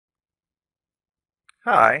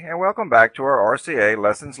Hi, and welcome back to our RCA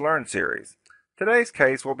Lessons Learned series. Today's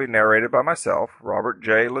case will be narrated by myself, Robert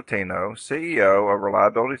J. Latino, CEO of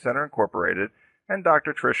Reliability Center Incorporated, and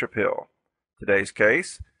Dr. Tricia Pill. Today's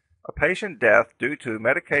case, a patient death due to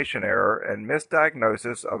medication error and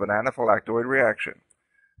misdiagnosis of an anaphylactoid reaction.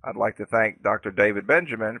 I'd like to thank Dr. David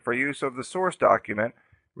Benjamin for use of the source document,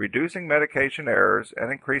 Reducing Medication Errors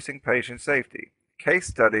and Increasing Patient Safety, Case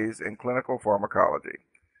Studies in Clinical Pharmacology.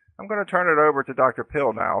 I'm going to turn it over to Dr.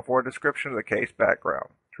 Pill now for a description of the case background.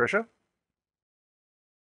 Tricia?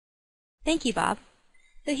 Thank you, Bob.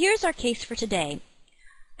 So here's our case for today.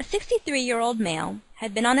 A 63-year-old male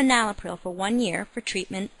had been on Enalapril for 1 year for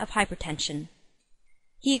treatment of hypertension.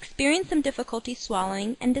 He experienced some difficulty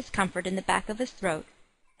swallowing and discomfort in the back of his throat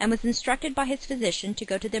and was instructed by his physician to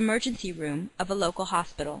go to the emergency room of a local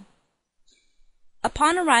hospital.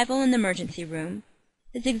 Upon arrival in the emergency room,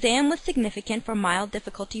 his exam was significant for mild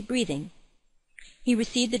difficulty breathing. He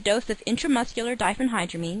received a dose of intramuscular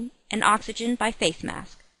diphenhydramine and oxygen by face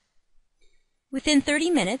mask. Within 30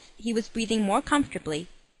 minutes, he was breathing more comfortably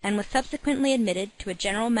and was subsequently admitted to a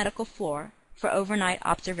general medical floor for overnight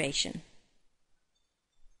observation.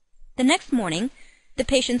 The next morning, the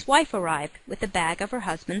patient's wife arrived with a bag of her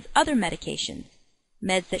husband's other medications,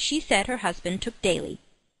 meds that she said her husband took daily.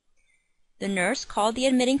 The nurse called the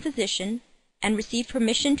admitting physician and received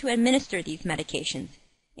permission to administer these medications,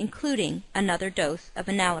 including another dose of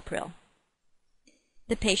Enalapril.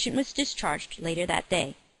 The patient was discharged later that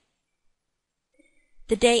day.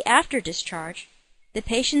 The day after discharge, the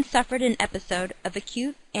patient suffered an episode of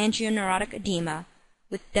acute angioneurotic edema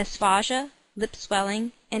with dysphagia, lip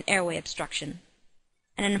swelling, and airway obstruction,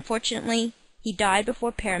 and unfortunately, he died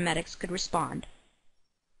before paramedics could respond.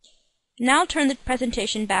 Now I'll turn the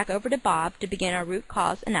presentation back over to Bob to begin our root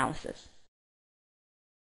cause analysis.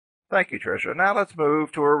 Thank you, Tricia. Now let's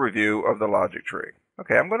move to a review of the logic tree.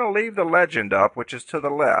 Okay, I'm going to leave the legend up, which is to the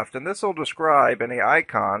left, and this will describe any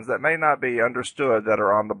icons that may not be understood that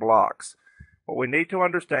are on the blocks. What we need to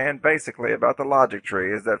understand basically about the logic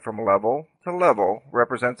tree is that from level to level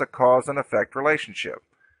represents a cause and effect relationship.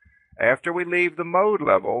 After we leave the mode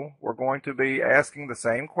level, we're going to be asking the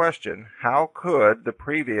same question: how could the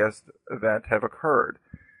previous event have occurred?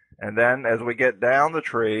 And then as we get down the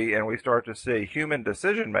tree and we start to see human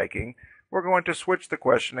decision making, we're going to switch the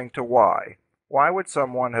questioning to why. Why would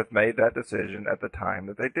someone have made that decision at the time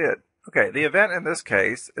that they did? Okay, the event in this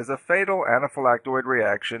case is a fatal anaphylactoid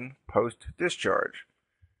reaction post-discharge.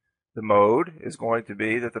 The mode is going to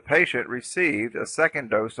be that the patient received a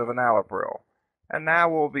second dose of Enalapril. And now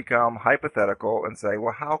we'll become hypothetical and say,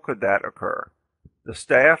 well, how could that occur? The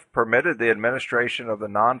staff permitted the administration of the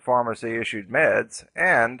non-pharmacy issued meds,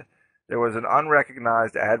 and there was an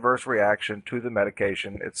unrecognized adverse reaction to the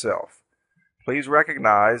medication itself. Please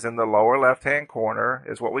recognize in the lower left-hand corner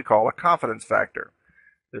is what we call a confidence factor.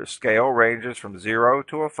 The scale ranges from 0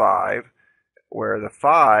 to a 5, where the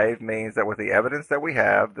 5 means that with the evidence that we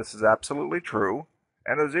have, this is absolutely true,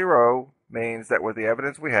 and a 0 means that with the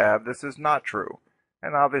evidence we have, this is not true.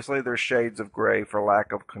 And obviously there's shades of gray for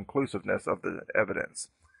lack of conclusiveness of the evidence.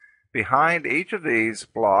 Behind each of these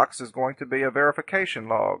blocks is going to be a verification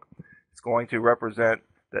log. It's going to represent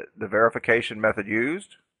the verification method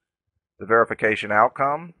used, the verification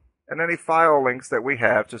outcome, and any file links that we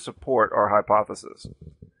have to support our hypothesis.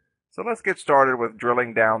 So let's get started with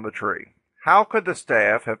drilling down the tree. How could the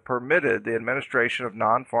staff have permitted the administration of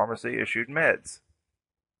non-pharmacy issued meds?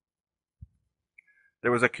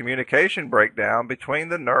 There was a communication breakdown between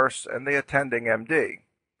the nurse and the attending MD.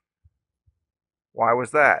 Why was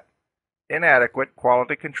that? Inadequate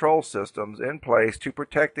quality control systems in place to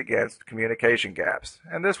protect against communication gaps,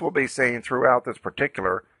 and this will be seen throughout this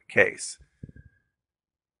particular case.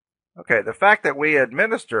 Okay, the fact that we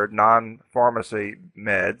administered non-pharmacy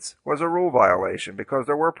meds was a rule violation because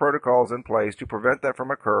there were protocols in place to prevent that from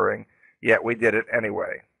occurring, yet we did it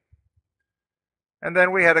anyway. And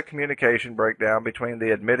then we had a communication breakdown between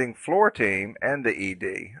the admitting floor team and the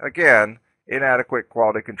ED. Again, inadequate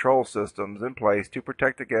quality control systems in place to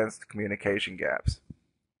protect against communication gaps.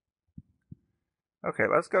 Okay,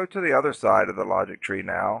 let's go to the other side of the logic tree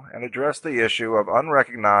now and address the issue of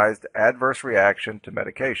unrecognized adverse reaction to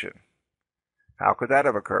medication. How could that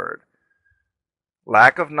have occurred?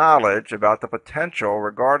 Lack of knowledge about the potential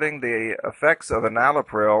regarding the effects of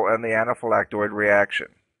enalapril and the anaphylactoid reaction,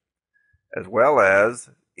 as well as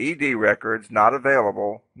ED records not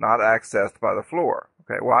available, not accessed by the floor.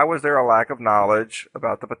 Okay, why was there a lack of knowledge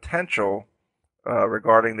about the potential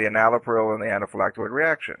regarding the enalapril and the anaphylactoid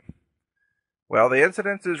reaction? Well, the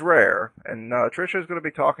incidence is rare, and Tricia is going to be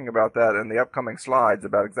talking about that in the upcoming slides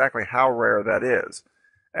about exactly how rare that is.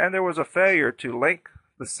 and there was a failure to link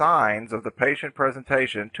the signs of the patient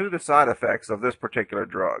presentation to the side effects of this particular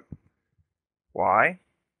drug. Why?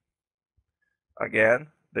 Again,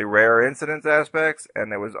 the rare incidence aspects,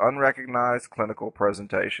 and there was unrecognized clinical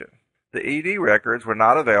presentation. The ED records were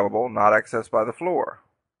not available, not accessed by the floor.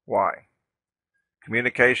 Why?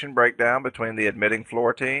 Communication breakdown between the admitting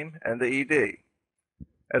floor team and the ED,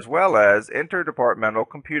 as well as interdepartmental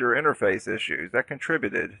computer interface issues that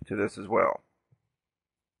contributed to this as well.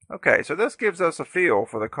 Okay, so this gives us a feel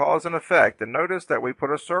for the cause and effect, and notice that we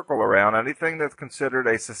put a circle around anything that's considered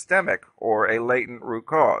a systemic or a latent root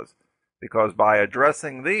cause, because by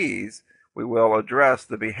addressing these, we will address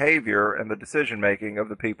the behavior and the decision-making of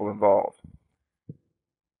the people involved.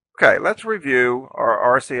 Okay, let's review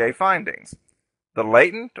our RCA findings. The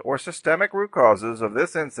latent or systemic root causes of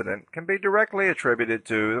this incident can be directly attributed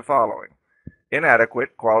to the following: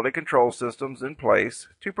 inadequate quality control systems in place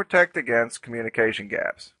to protect against communication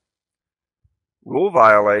gaps, rule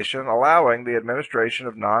violation allowing the administration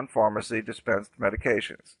of non-pharmacy dispensed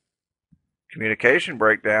medications, communication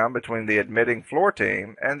breakdown between the admitting floor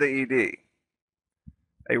team and the ED,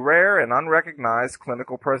 a rare and unrecognized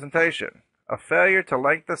clinical presentation, a failure to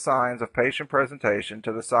link the signs of patient presentation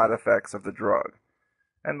to the side effects of the drug,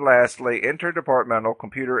 and lastly, interdepartmental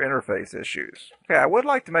computer interface issues. Okay, I would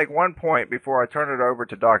like to make one point before I turn it over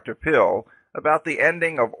to Dr. Pill about the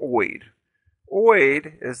ending of oid.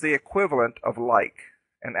 Oid is the equivalent of like.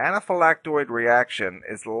 An anaphylactoid reaction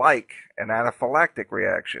is like an anaphylactic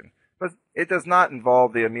reaction, but it does not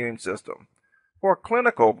involve the immune system. For a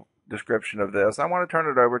clinical description of this, I want to turn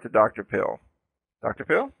it over to Dr. Pill. Dr.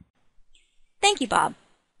 Pill? Thank you, Bob.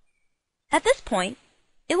 At this point,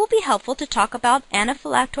 it will be helpful to talk about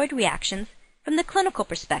anaphylactoid reactions from the clinical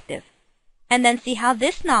perspective, and then see how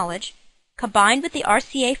this knowledge, combined with the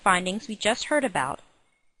RCA findings we just heard about,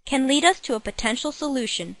 can lead us to a potential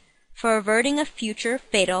solution for averting a future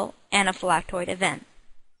fatal anaphylactoid event.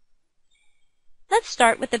 Let's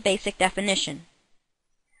start with the basic definition.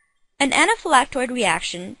 An anaphylactoid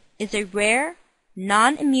reaction is a rare,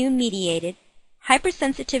 non-immune-mediated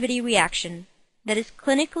hypersensitivity reaction that is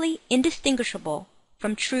clinically indistinguishable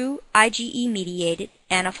from true IgE-mediated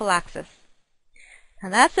anaphylaxis. Now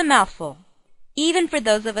that's a mouthful, even for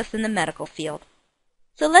those of us in the medical field.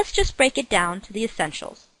 So let's just break it down to the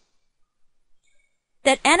essentials.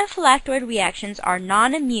 That anaphylactoid reactions are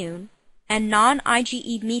non-immune and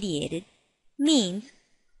non-IgE-mediated means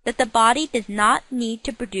that the body does not need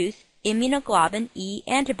to produce immunoglobulin E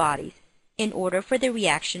antibodies in order for the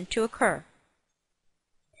reaction to occur.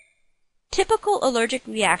 Typical allergic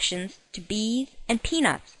reactions to bees and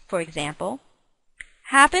peanuts, for example,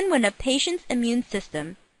 happen when a patient's immune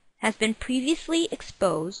system has been previously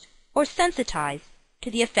exposed or sensitized to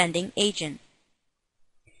the offending agent.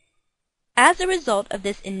 As a result of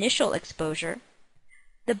this initial exposure,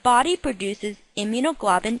 the body produces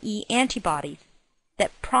immunoglobulin E antibodies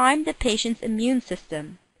that prime the patient's immune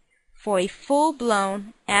system for a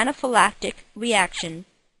full-blown anaphylactic reaction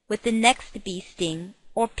with the next bee sting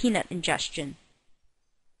or peanut ingestion.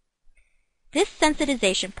 This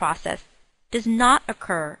sensitization process does not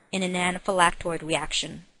occur in an anaphylactoid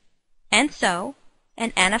reaction, and so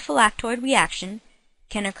an anaphylactoid reaction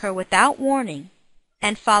can occur without warning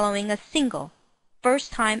and following a single,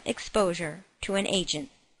 first-time exposure to an agent.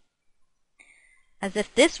 As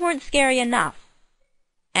if this weren't scary enough,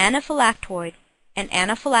 anaphylactoid and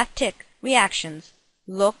anaphylactic reactions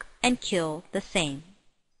look and kill the same.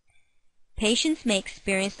 Patients may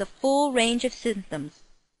experience the full range of symptoms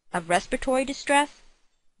of respiratory distress,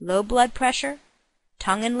 low blood pressure,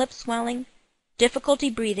 tongue and lip swelling, difficulty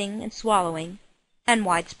breathing and swallowing, and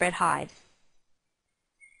widespread hives.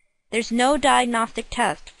 There's no diagnostic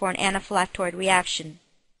test for an anaphylactoid reaction.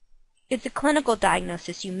 It's a clinical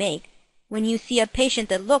diagnosis you make when you see a patient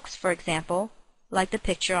that looks, for example, like the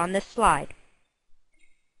picture on this slide.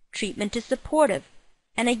 Treatment is supportive,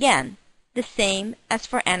 and again, the same as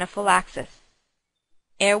for anaphylaxis.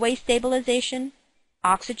 Airway stabilization,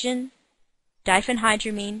 oxygen,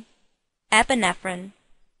 diphenhydramine, epinephrine,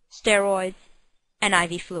 steroids, and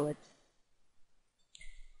IV fluids.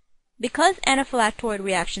 Because anaphylactoid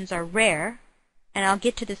reactions are rare, and I'll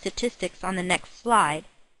get to the statistics on the next slide,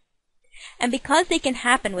 and because they can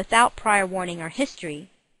happen without prior warning or history,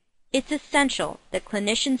 it's essential that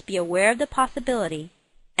clinicians be aware of the possibility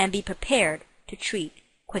and be prepared to treat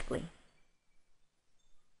quickly.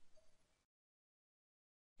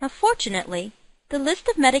 Now, fortunately, the list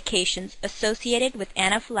of medications associated with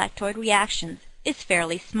anaphylactoid reactions is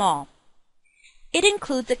fairly small. It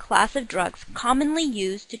includes a class of drugs commonly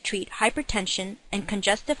used to treat hypertension and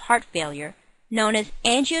congestive heart failure known as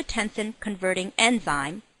angiotensin-converting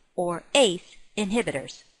enzyme, or ACE,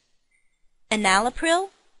 inhibitors. Enalapril,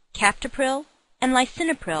 captopril, and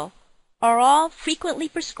lisinopril are all frequently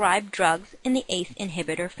prescribed drugs in the ACE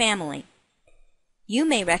inhibitor family. You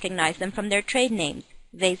may recognize them from their trade names,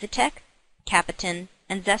 Vasitec, Capitan,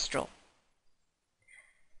 and Zestril.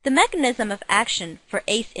 The mechanism of action for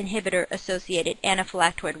ACE inhibitor-associated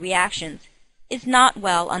anaphylactoid reactions is not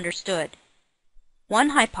well understood. One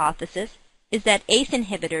hypothesis is that ACE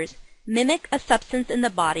inhibitors mimic a substance in the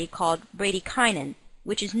body called bradykinin,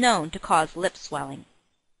 which is known to cause lip swelling.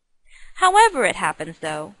 However it happens,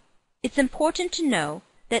 though, it's important to know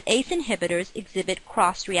that ACE inhibitors exhibit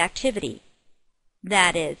cross-reactivity.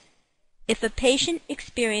 That is, if a patient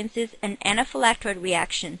experiences an anaphylactoid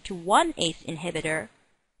reaction to one ACE inhibitor,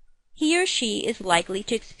 he or she is likely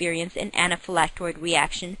to experience an anaphylactoid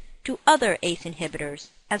reaction to other ACE inhibitors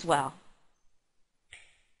as well.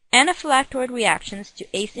 Anaphylactoid reactions to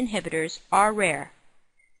ACE inhibitors are rare.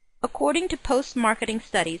 According to post-marketing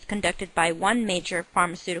studies conducted by one major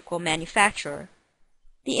pharmaceutical manufacturer,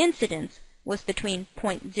 the incidence was between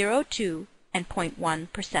 0.02 and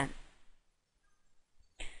 0.1%.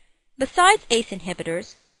 Besides ACE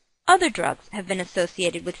inhibitors, other drugs have been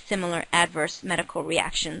associated with similar adverse medical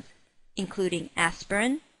reactions, including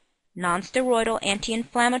aspirin, nonsteroidal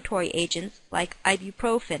anti-inflammatory agents like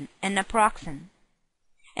ibuprofen and naproxen,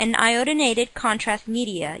 and iodinated contrast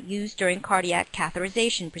media used during cardiac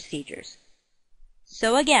catheterization procedures.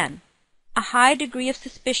 So again, a high degree of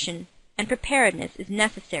suspicion and preparedness is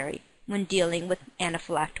necessary when dealing with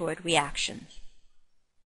anaphylactoid reactions.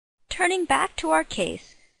 Turning back to our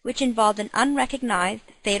case, which involved an unrecognized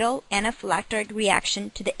fatal anaphylactoid reaction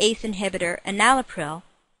to the ACE inhibitor enalapril,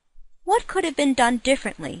 what could have been done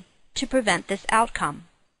differently to prevent this outcome?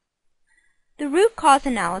 The root cause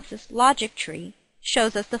analysis logic tree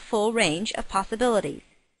shows us the full range of possibilities.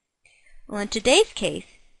 Well, in today's case,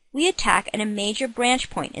 we attack at a major branch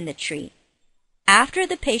point in the tree, after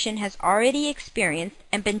the patient has already experienced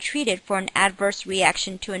and been treated for an adverse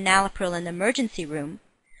reaction to enalapril in the emergency room,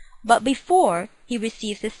 but before he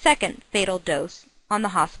receives his second fatal dose on the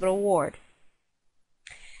hospital ward.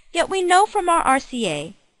 Yet we know from our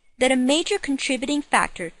RCA that a major contributing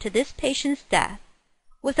factor to this patient's death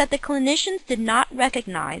was that the clinicians did not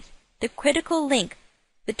recognize the critical link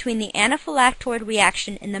between the anaphylactoid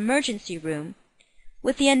reaction in the emergency room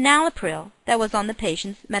with the enalapril that was on the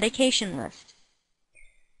patient's medication list.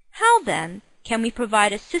 How, then, can we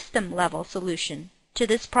provide a system-level solution to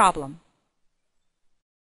this problem?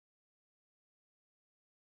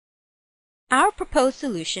 Our proposed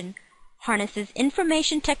solution harnesses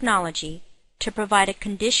information technology to provide a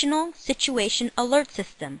conditional situation alert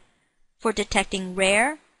system for detecting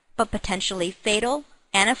rare but potentially fatal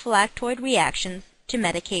anaphylactoid reactions to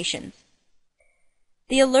medications.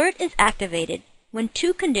 The alert is activated when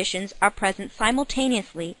two conditions are present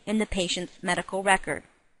simultaneously in the patient's medical record.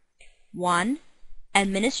 1.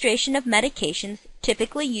 Administration of medications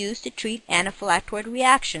typically used to treat anaphylactoid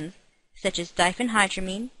reactions, such as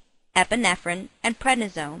diphenhydramine, epinephrine, and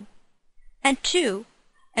prednisone. And 2.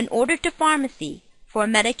 An order to pharmacy for a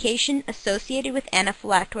medication associated with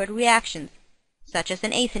anaphylactoid reactions, such as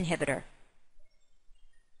an ACE inhibitor.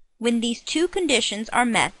 When these two conditions are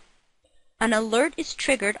met, an alert is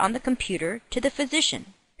triggered on the computer to the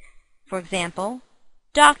physician. For example,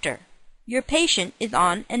 "Doctor, your patient is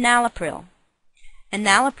on enalapril.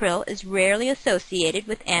 Enalapril is rarely associated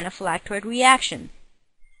with anaphylactoid reactions.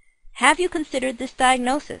 Have you considered this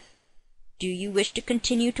diagnosis? Do you wish to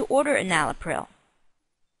continue to order enalapril?"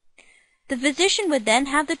 The physician would then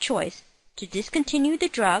have the choice to discontinue the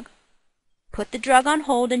drug, put the drug on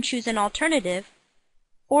hold and choose an alternative,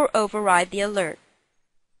 or override the alert.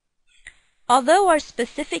 Although our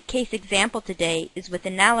specific case example today is with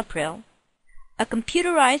enalapril, a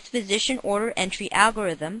computerized physician order entry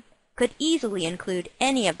algorithm could easily include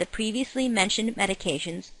any of the previously mentioned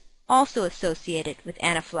medications also associated with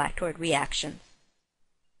anaphylactoid reactions.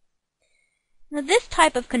 Now, this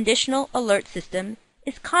type of conditional alert system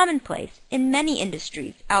is commonplace in many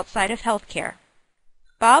industries outside of healthcare.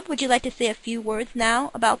 Bob, would you like to say a few words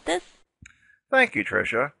now about this? Thank you,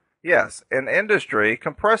 Tricia. Yes, in industry,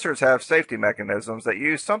 compressors have safety mechanisms that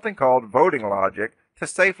use something called voting logic to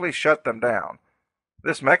safely shut them down.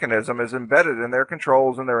 This mechanism is embedded in their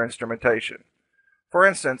controls and their instrumentation. For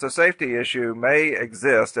instance, a safety issue may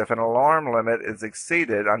exist if an alarm limit is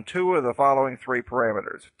exceeded on two of the following three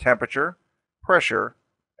parameters: temperature, pressure,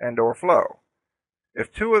 and/or flow.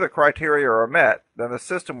 If two of the criteria are met, then the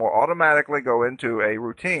system will automatically go into a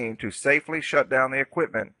routine to safely shut down the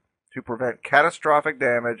equipment to prevent catastrophic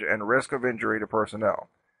damage and risk of injury to personnel.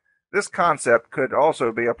 This concept could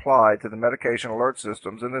also be applied to the medication alert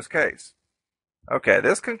systems in this case. Okay,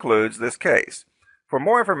 this concludes this case. For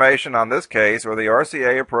more information on this case or the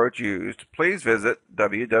RCA approach used, please visit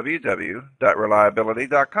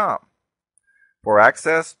www.reliability.com. For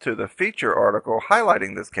access to the feature article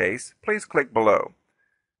highlighting this case, please click below.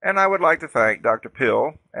 And I would like to thank Dr.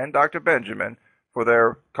 Pill and Dr. Benjamin for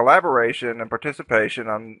their collaboration and participation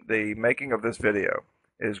on the making of this video.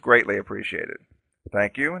 It is greatly appreciated.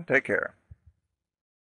 Thank you and take care.